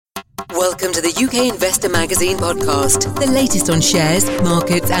Welcome to the UK Investor Magazine podcast, the latest on shares,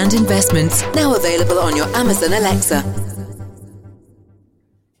 markets and investments, now available on your Amazon Alexa.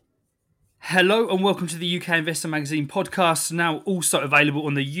 Hello and welcome to the UK Investor Magazine podcast, now also available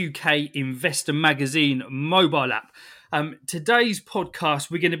on the UK Investor Magazine mobile app. Today's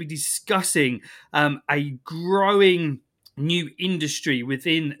podcast, we're going to be discussing a growing new industry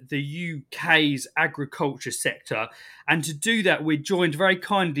within the UK's agriculture sector. And to do that, we're joined very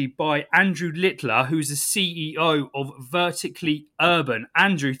kindly by Andrew Littler, who's the CEO of Vertically Urban.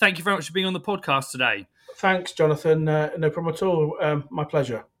 Andrew, thank you very much for being on the podcast today. Thanks, Jonathan. No problem at all. My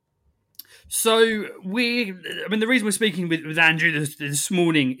pleasure. So the reason we're speaking with Andrew this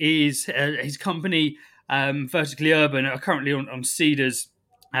morning is his company, Vertically Urban, are currently on Cedars,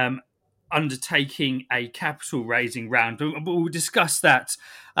 undertaking a capital raising round. We'll discuss that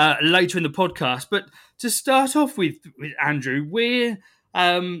later in the podcast. But to start off with Andrew, we're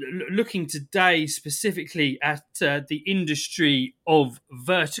looking today specifically at the industry of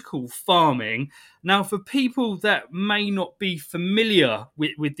vertical farming. Now, for people that may not be familiar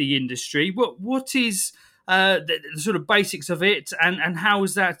with the industry, what is the sort of basics of it, and how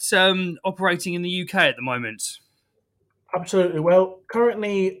is that operating in the UK at the moment? Absolutely. Well,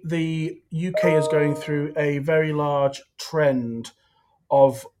 currently the UK is going through a very large trend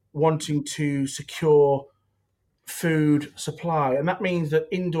of wanting to secure food supply, and that means that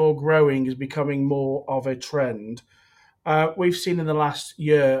indoor growing is becoming more of a trend. We've seen in the last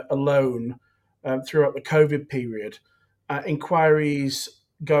year alone, throughout the COVID period, inquiries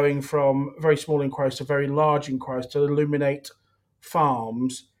going from very small inquiries to very large inquiries to illuminate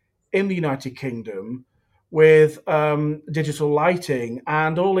farms in the United Kingdom with digital lighting,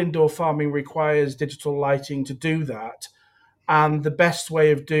 and all indoor farming requires digital lighting to do that. And the best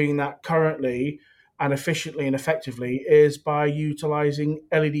way of doing that currently and efficiently and effectively is by utilizing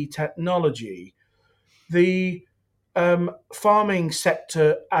LED technology. The farming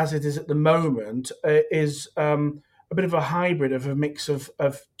sector, as it is at the moment, is a bit of a hybrid of a mix of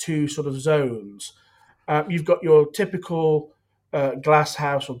two sort of zones. You've got your typical glass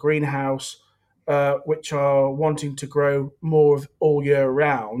house or greenhouse, which are wanting to grow more of all year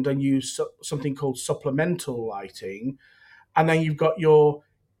round and use something called supplemental lighting. And then you've got your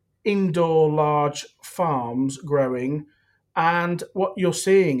indoor large farms growing. And what you're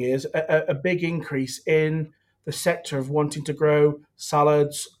seeing is a big increase in the sector of wanting to grow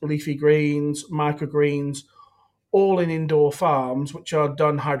salads, leafy greens, microgreens, all in indoor farms, which are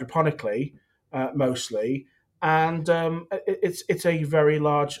done hydroponically mostly. And it's a very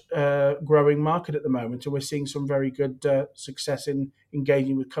large growing market at the moment, and we're seeing some very good success in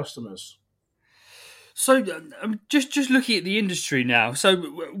engaging with customers. So just looking at the industry now,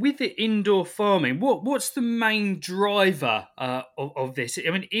 so with the indoor farming, what's the main driver of this? I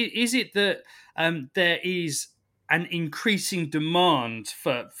mean, is it that there is an increasing demand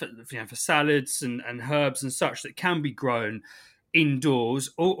for salads and herbs and such that can be grown indoors,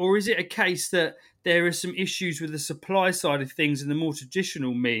 or is it a case that there are some issues with the supply side of things and the more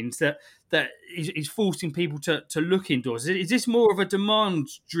traditional means that is forcing people to look indoors? Is this more of a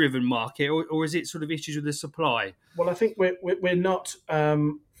demand-driven market, or is it sort of issues with the supply? Well, I think we're not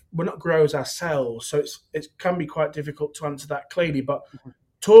growers ourselves, so it can be quite difficult to answer that clearly. But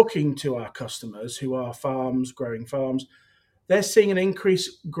talking to our customers who are growing farms, they're seeing an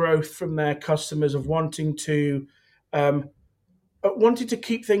increased growth from their customers of wanting to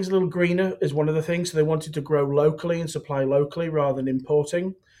keep things a little greener is one of the things. So they wanted to grow locally and supply locally rather than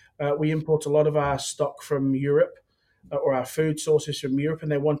importing. We import a lot of our stock from Europe, or our food sources from Europe,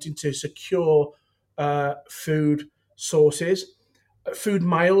 and they're wanting to secure food sources. Food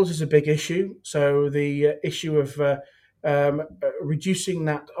miles is a big issue. So the issue of reducing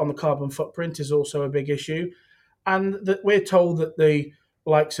that on the carbon footprint is also a big issue. And that we're told that the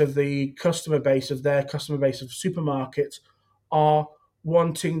likes of their customer base of supermarkets are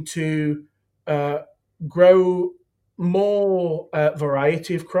wanting to grow more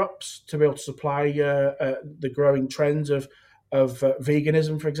variety of crops to be able to supply the growing trends of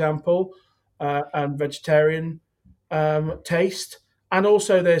veganism, for example, and vegetarian taste. And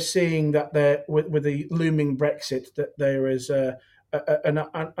also they're seeing that with the looming Brexit, that there is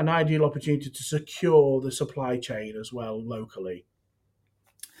an ideal opportunity to secure the supply chain as well locally.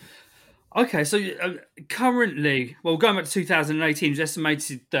 Okay, so currently, going back to 2018, it was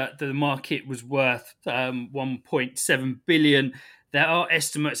estimated that the market was worth 1.7 billion. There are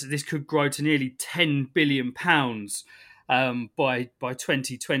estimates that this could grow to nearly 10 billion pounds by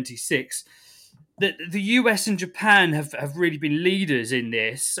 2026. The US and Japan have really been leaders in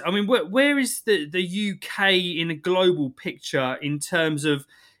this. I mean, where is the UK in a global picture in terms of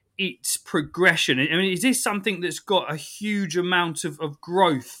its progression? I mean, is this something that's got a huge amount of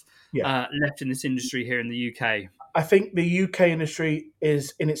growth left in this industry here in the UK? I think the UK industry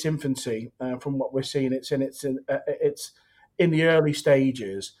is in its infancy. From what we're seeing, it's in the early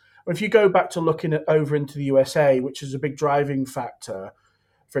stages. If you go back to looking at over into the USA, which is a big driving factor,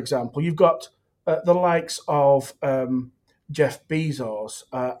 for example, you've got the likes of Jeff Bezos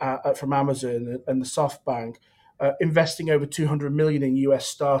from Amazon and the SoftBank investing over 200 million in US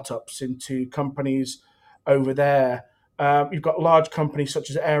startups into companies over there. You've got large companies such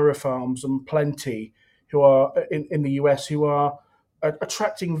as Aerofarms and Plenty, who are in the US, who are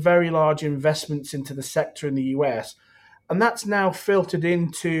attracting very large investments into the sector in the US. And that's now filtered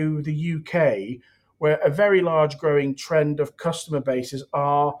into the UK, where a very large growing trend of customer bases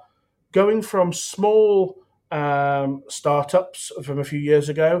are going from small startups from a few years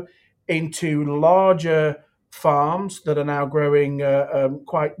ago into larger farms that are now growing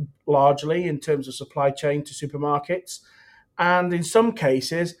quite largely in terms of supply chain to supermarkets. And in some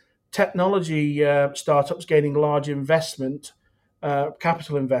cases, technology startups gaining large investment,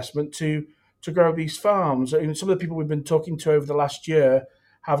 capital investment to grow these farms. And some of the people we've been talking to over the last year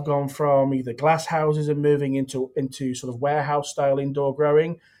have gone from either glass houses and moving into sort of warehouse style indoor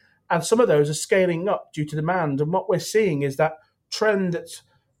growing. And some of those are scaling up due to demand. And what we're seeing is that trend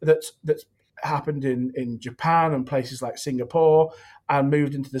that's happened in Japan and places like Singapore and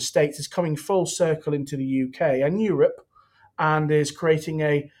moved into the States is coming full circle into the UK and Europe, and is creating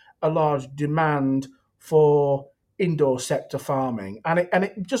a large demand for indoor sector farming. And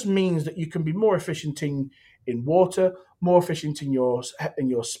it just means that you can be more efficient in water, more efficient in your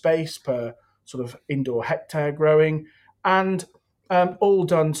space per sort of indoor hectare growing, and all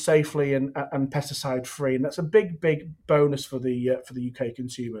done safely and pesticide free. And that's a big bonus for the UK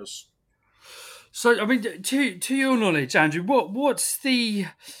consumers. So, I mean, to your knowledge, Andrew, what's the,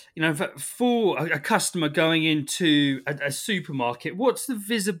 for a customer going into a supermarket, what's the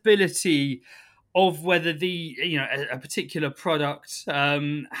visibility of whether a particular product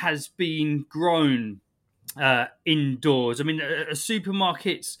has been grown indoors? I mean, are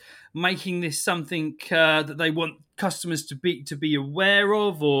supermarkets making this something that they want customers to be aware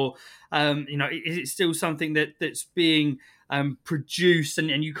of, or is it still something that's being produced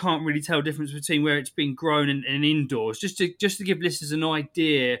and you can't really tell the difference between where it's being grown and indoors? Just to give listeners an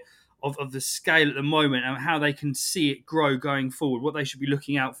idea of the scale at the moment and how they can see it grow going forward, what they should be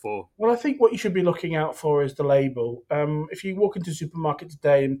looking out for. Well, I think what you should be looking out for is the label. If you walk into a supermarket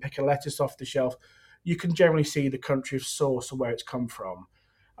today and pick a lettuce off the shelf, you can generally see the country of source and where it's come from.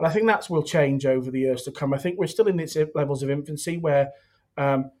 And I think that will change over the years to come. I think we're still in its levels of infancy where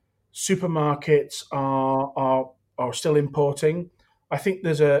supermarkets are still importing. I think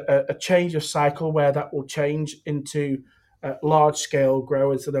there's a change of cycle where that will change into large-scale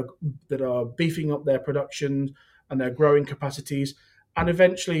growers that are beefing up their production and their growing capacities, and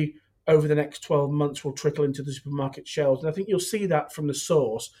eventually over the next 12 months will trickle into the supermarket shelves. And I think you'll see that from the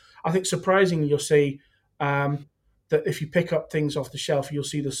source. I think surprisingly you'll see that if you pick up things off the shelf, you'll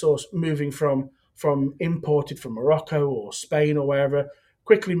see the source moving from imported from Morocco or Spain or wherever,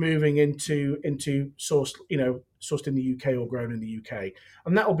 quickly moving into sourced in the UK or grown in the UK.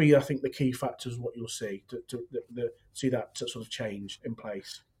 And that will be, I think, the key factors what you'll see to see that sort of change in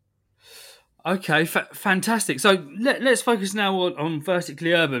place. Okay, fantastic. So let's focus now on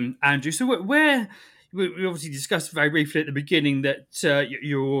Vertically Urban, Andrew. So where we obviously discussed very briefly at the beginning that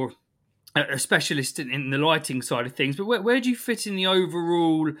you're a specialist in the lighting side of things, but where do you fit in the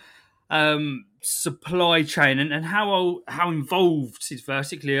overall supply chain, and how involved is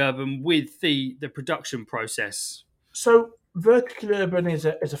Vertically Urban with the production process? So Vertically Urban is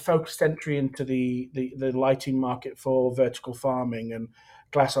a focused entry into the lighting market for vertical farming and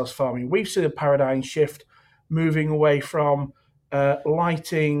glasshouse farming. We've seen a paradigm shift moving away from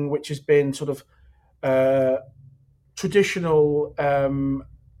lighting, which has been sort of traditional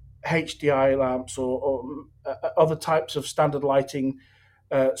HDI lamps or other types of standard lighting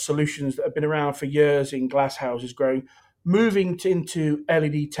solutions that have been around for years in glass houses growing, moving into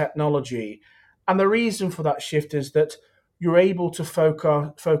LED technology. And the reason for that shift is that you're able to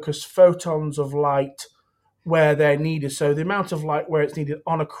focus photons of light where they're needed. So the amount of light where it's needed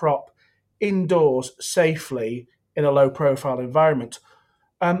on a crop indoors safely in a low profile environment.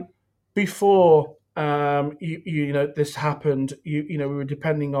 Before this happened, we were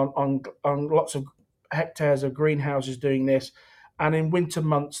depending on lots of hectares of greenhouses doing this. And in winter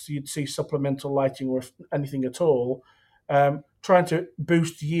months, you'd see supplemental lighting or anything at all, trying to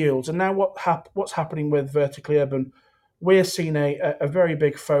boost yields. And now what's happening with Vertically Urban, we're seeing a very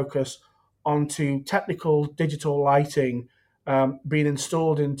big focus onto technical digital lighting being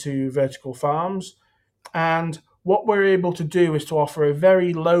installed into vertical farms. And what we're able to do is to offer a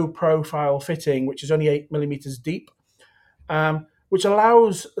very low profile fitting, which is only 8 millimeters deep, which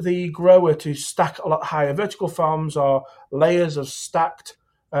allows the grower to stack a lot higher. Vertical farms are layers of stacked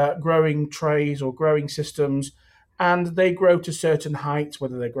growing trays or growing systems, and they grow to certain heights,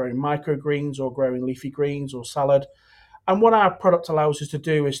 whether they're growing microgreens or growing leafy greens or salad. And what our product allows us to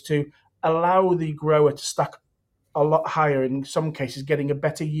do is to allow the grower to stack a lot higher, in some cases getting a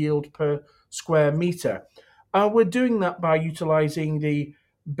better yield per square meter. We're doing that by utilizing the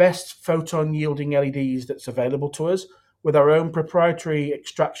best photon yielding LEDs that's available to us, with our own proprietary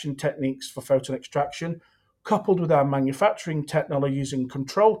extraction techniques for photon extraction, coupled with our manufacturing technologies and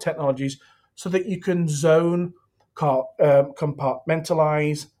control technologies, so that you can zone,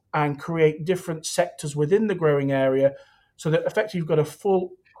 compartmentalize, and create different sectors within the growing area, so that effectively you've got a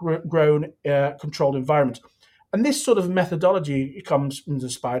full grown controlled environment. And this sort of methodology comes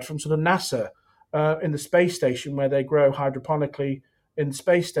inspired from sort of NASA in the space station, where they grow hydroponically in the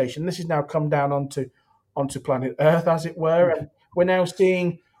space station. This has now come down onto planet Earth, as it were. And we're now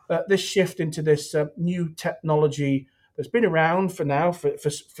seeing this shift into this new technology that's been around for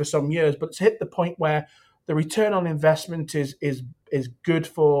some years, but it's hit the point where the return on investment is good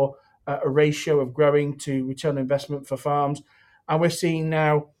for a ratio of growing to return on investment for farms. And we're seeing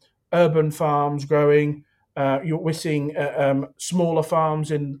now urban farms growing. We're seeing smaller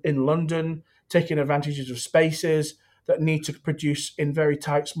farms in London taking advantages of spaces that need to produce in very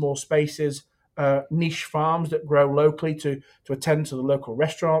tight, small spaces, niche farms that grow locally to attend to the local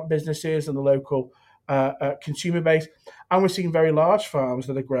restaurant businesses and the local consumer base. And we're seeing very large farms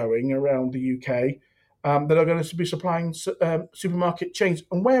that are growing around the UK that are going to be supplying supermarket chains.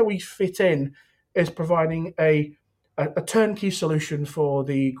 And where we fit in is providing a turnkey solution for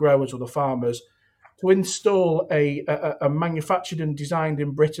the growers or the farmers to install a manufactured and designed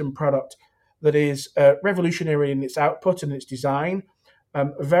in Britain product that is revolutionary in its output and its design,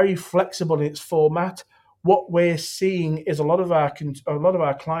 very flexible in its format. What we're seeing is a lot of our clients or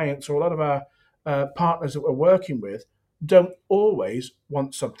a lot of our partners that we're working with don't always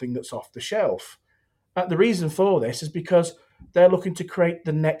want something that's off the shelf. The reason for this is because they're looking to create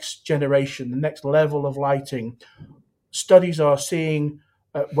the next generation, the next level of lighting. Studies are seeing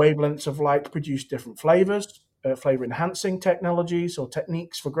wavelengths of light produce different flavors, flavor enhancing technologies or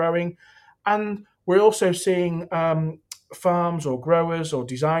techniques for growing. And we're also seeing farms or growers or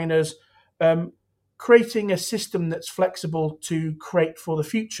designers creating a system that's flexible to create for the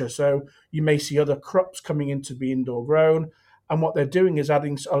future. So you may see other crops coming in to be indoor grown. And what they're doing is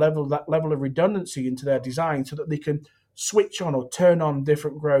adding that level of redundancy into their design so that they can switch on or turn on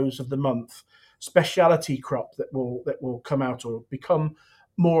different grows of the month. Speciality crop that will come out or become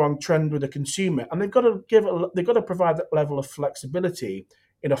more on trend with the consumer, and they've got to provide that level of flexibility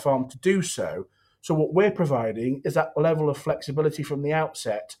in a farm to do so. So what we're providing is that level of flexibility from the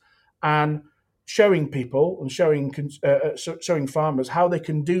outset, and showing people and showing farmers how they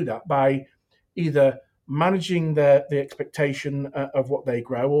can do that by either managing the expectation of what they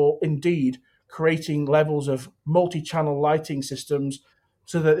grow, or indeed creating levels of multi-channel lighting systems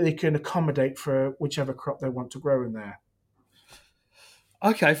so that they can accommodate for whichever crop they want to grow in there.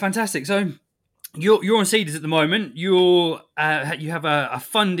 Okay, fantastic. So you're on Seedrs at the moment. You have a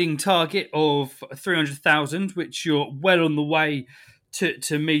funding target of 300,000, which you're well on the way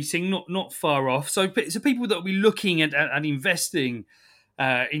to meeting, not far off. So people that will be looking at investing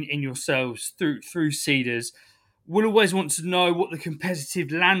in yourselves through Seedrs will always want to know what the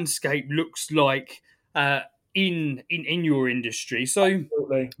competitive landscape looks like in your industry. So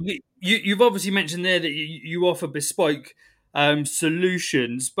you've obviously mentioned there that you offer bespoke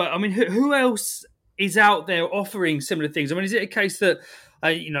solutions, but I mean, who else is out there offering similar things? I mean, is it a case that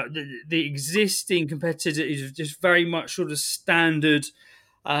the existing competitors is just very much sort of standard,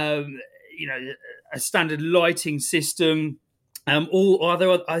 a standard lighting system, or are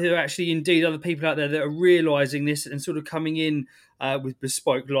there actually indeed other people out there that are realising this and sort of coming in with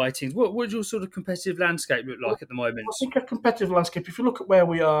bespoke lightings? What does your sort of competitive landscape look like at the moment? I think a competitive landscape, if you look at where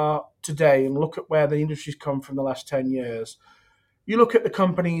we are today and look at where the industry's come from the last 10 years, you look at the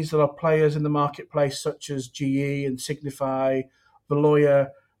companies that are players in the marketplace, such as GE and Signify, Veloya,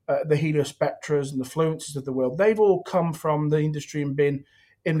 the Heliospectras and the Fluences of the world. They've all come from the industry and been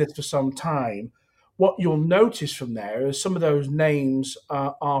in this for some time. What you'll notice from there is some of those names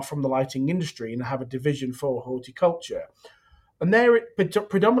are from the lighting industry and have a division for horticulture. And they're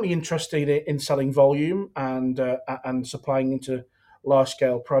predominantly interested in selling volume and supplying into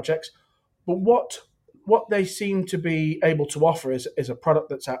large-scale projects. But what they seem to be able to offer is a product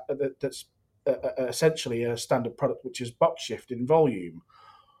that's essentially a standard product, which is box shift in volume.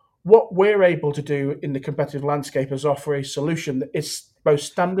 What we're able to do in the competitive landscape is offer a solution that is both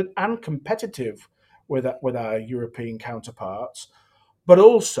standard and competitive with our European counterparts, but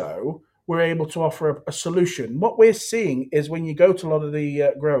also we're able to offer a solution. What we're seeing is when you go to a lot of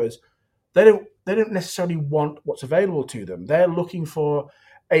the growers, they don't necessarily want what's available to them. They're looking for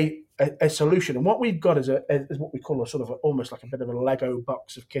a solution, and what we've got is what we call a sort of almost like a bit of a Lego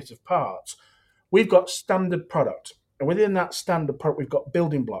box of kit of parts. We've got standard product, and within that standard product, we've got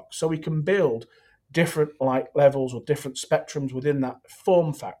building blocks, so we can build different light levels or different spectrums within that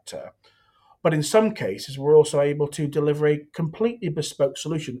form factor. But in some cases, we're also able to deliver a completely bespoke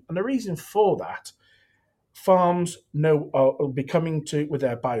solution, and the reason for that, farms will be coming to with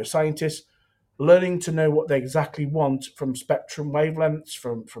their bioscientists, learning to know what they exactly want from spectrum wavelengths,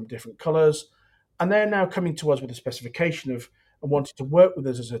 from different colors. And they're now coming to us with a specification of and wanting to work with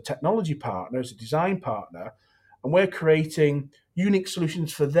us as a technology partner, as a design partner. And we're creating unique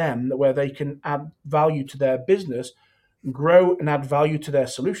solutions for them where they can add value to their business, grow and add value to their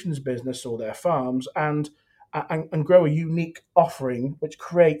solutions business or their farms, and grow a unique offering which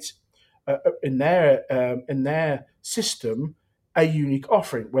creates in their system a unique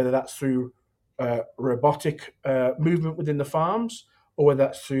offering, whether that's through robotic movement within the farms, or whether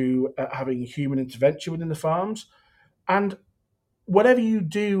that's through having human intervention within the farms. And whatever you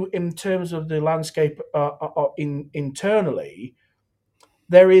do in terms of the landscape internally,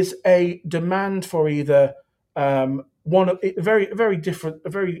 there is a demand for either very different, a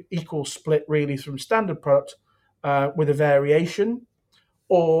very equal split really from standard product with a variation,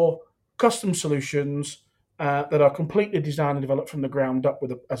 or custom solutions that are completely designed and developed from the ground up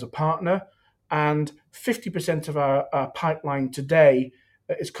as a partner. And 50% of our pipeline today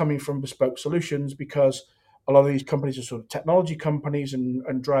is coming from bespoke solutions, because a lot of these companies are sort of technology companies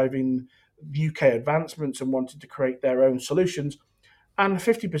and driving UK advancements and wanting to create their own solutions. And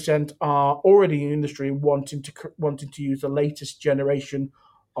 50% are already in industry and wanting to use the latest generation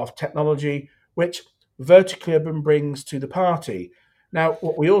of technology, which Vertically Urban brings to the party. Now,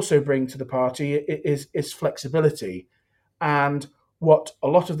 what we also bring to the party is flexibility. And what a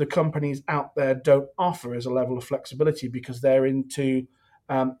lot of the companies out there don't offer is a level of flexibility, because they're into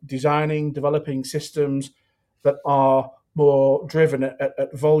designing, developing systems that are more driven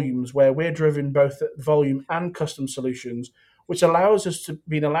at volumes, where we're driven both at volume and custom solutions, which allows us to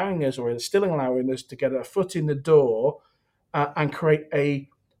be allowing us, or is still allowing us, to get a foot in the door and create a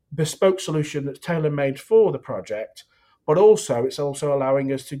bespoke solution that's tailor-made for the project. But also, it's also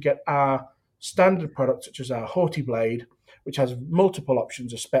allowing us to get our standard products, such as our Horti blade, which has multiple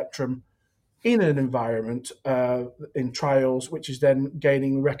options of spectrum, in an environment in trials, which is then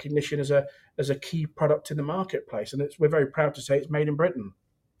gaining recognition as a key product in the marketplace. And we're very proud to say it's made in Britain.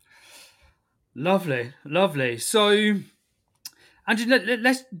 Lovely, lovely. So, Andrew,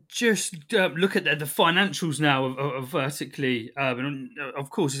 let's just look at the financials now of Vertically Urban. Of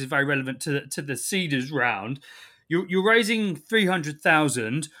course, this is very relevant to the Seeders round. You're raising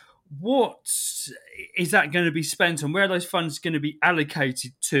 300,000. What is that going to be spent on? Where are those funds going to be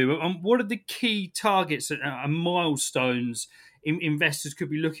allocated to? And what are the key targets and milestones investors could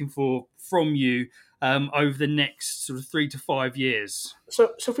be looking for from you over the next sort of 3 to 5 years?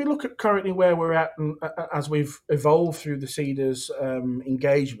 So if we look at currently where we're at, and as we've evolved through the Seeders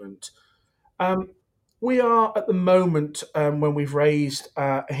engagement, we are at the moment, when we've raised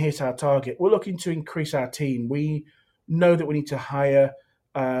hit our target, we're looking to increase our team. We know that we need to hire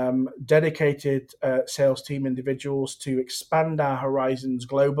dedicated sales team individuals to expand our horizons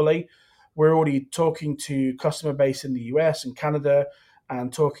globally. We're already talking to customer base in the US and Canada,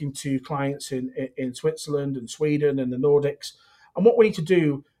 and talking to clients in Switzerland and Sweden and the Nordics. And what we need to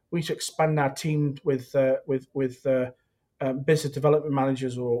do, we need to expand our team with business development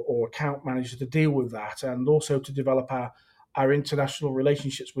managers or account managers to deal with that, and also to develop our international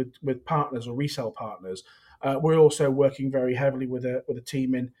relationships with partners or resale partners. We're also working very heavily with a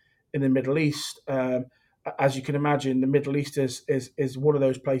team in the Middle East. As you can imagine, the Middle East is one of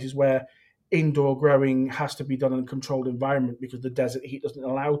those places where indoor growing has to be done in a controlled environment, because the desert heat doesn't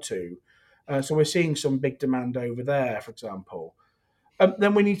allow to. So we're seeing some big demand over there, for example.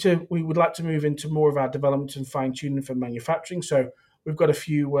 Then we would like to move into more of our development and fine tuning for manufacturing. So we've got a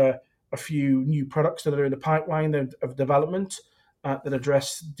few new products that are in the pipeline of development that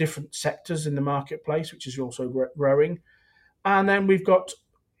address different sectors in the marketplace, which is also growing. And then we've got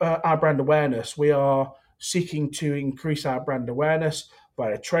our brand awareness. We are seeking to increase our brand awareness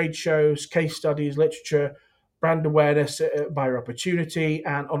via trade shows, case studies, literature, brand awareness via opportunity,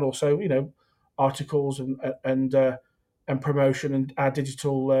 and also articles and promotion, and our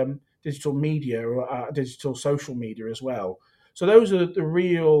digital digital media or digital social media as well. So those are the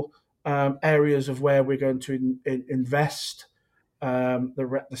real areas of where we're going to invest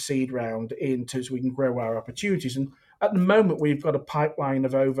the seed round into, so we can grow our opportunities. And at the moment, we've got a pipeline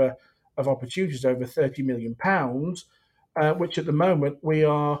of opportunities over £30 million, which at the moment we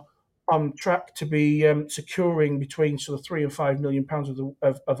are on track to be securing between sort of £3 and £5 million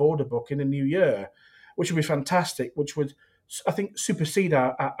of order book in the new year, which would be fantastic, which would, I think, supersede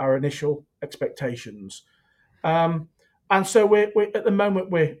our initial expectations. And so we're at the moment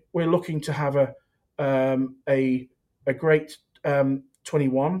we're looking to have a great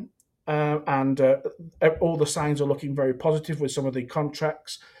 21, and all the signs are looking very positive with some of the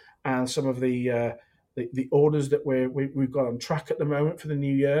contracts and some of the orders that we've got on track at the moment for the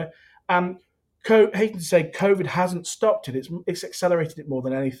new year. And hate to say, COVID hasn't stopped it; it's accelerated it more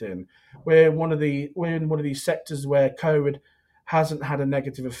than anything. We're in one of these sectors where COVID hasn't had a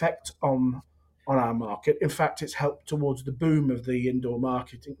negative effect on our market. In fact, it's helped towards the boom of the indoor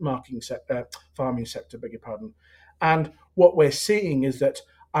farming sector, beg your pardon. And what we're seeing is that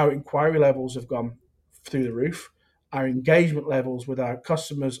our inquiry levels have gone through the roof. Our engagement levels with our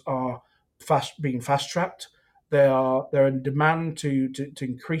customers are being fast-tracked. They're in demand to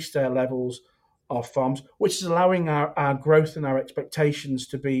increase their levels of farms, which is allowing our growth and our expectations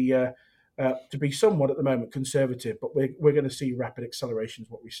to be somewhat at the moment conservative. But we're going to see rapid acceleration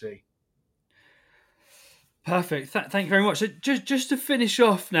is what we see. Perfect. Thank you very much. So just to finish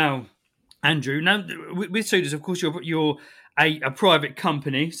off now, Andrew. Now, with Souders, of course, you're a private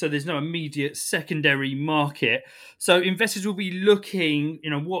company, so there's no immediate secondary market. So investors will be looking,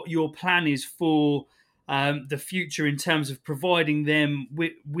 what your plan is for the future in terms of providing them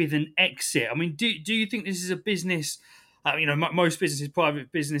with an exit. I mean, do you think this is a business? Most businesses,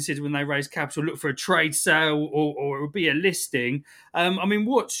 private businesses, when they raise capital, look for a trade sale or it would be a listing.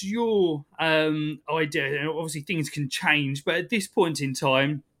 What's your idea? Obviously, things can change, but at this point in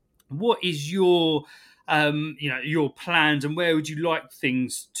time, what is your plans, and where would you like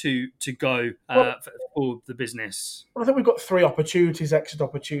things to go for the business? Well, I think we've got three exit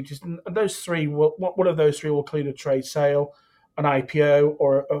opportunities, and those three one of those three will include a trade sale, an IPO,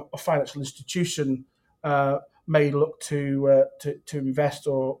 or a financial institution may look to invest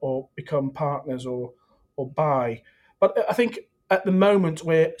or become partners or buy. But I think at the moment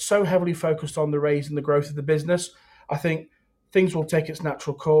we're so heavily focused on the raise and the growth of the business. I think things will take its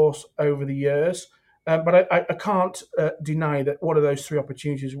natural course over the years. But I can't deny that one of those three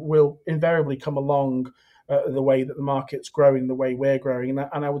opportunities will invariably come along the way that the market's growing, the way we're growing.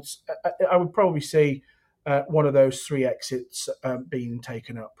 And I would probably see one of those three exits being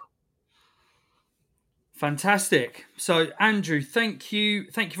taken up. Fantastic. So, Andrew, thank you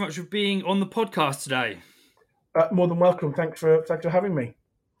very much for being on the podcast today. More than welcome. Thanks for having me.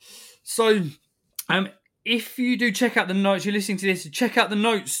 So, if you do check out the notes, you're listening to this, check out the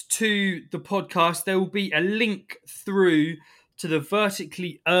notes to the podcast. There will be a link through to the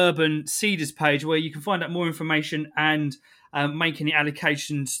Vertically Urban Seeders page where you can find out more information and make any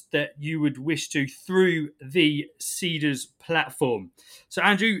allocations that you would wish to through the Seeders platform. So,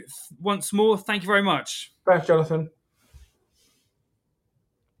 Andrew, once more, thank you very much. Thanks, Jonathan.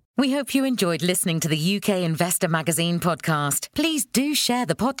 We hope you enjoyed listening to the UK Investor Magazine podcast. Please do share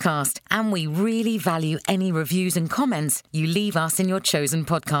the podcast, and we really value any reviews and comments you leave us in your chosen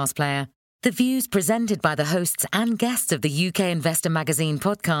podcast player. The views presented by the hosts and guests of the UK Investor Magazine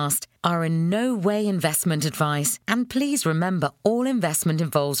podcast are in no way investment advice, and please remember all investment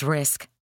involves risk.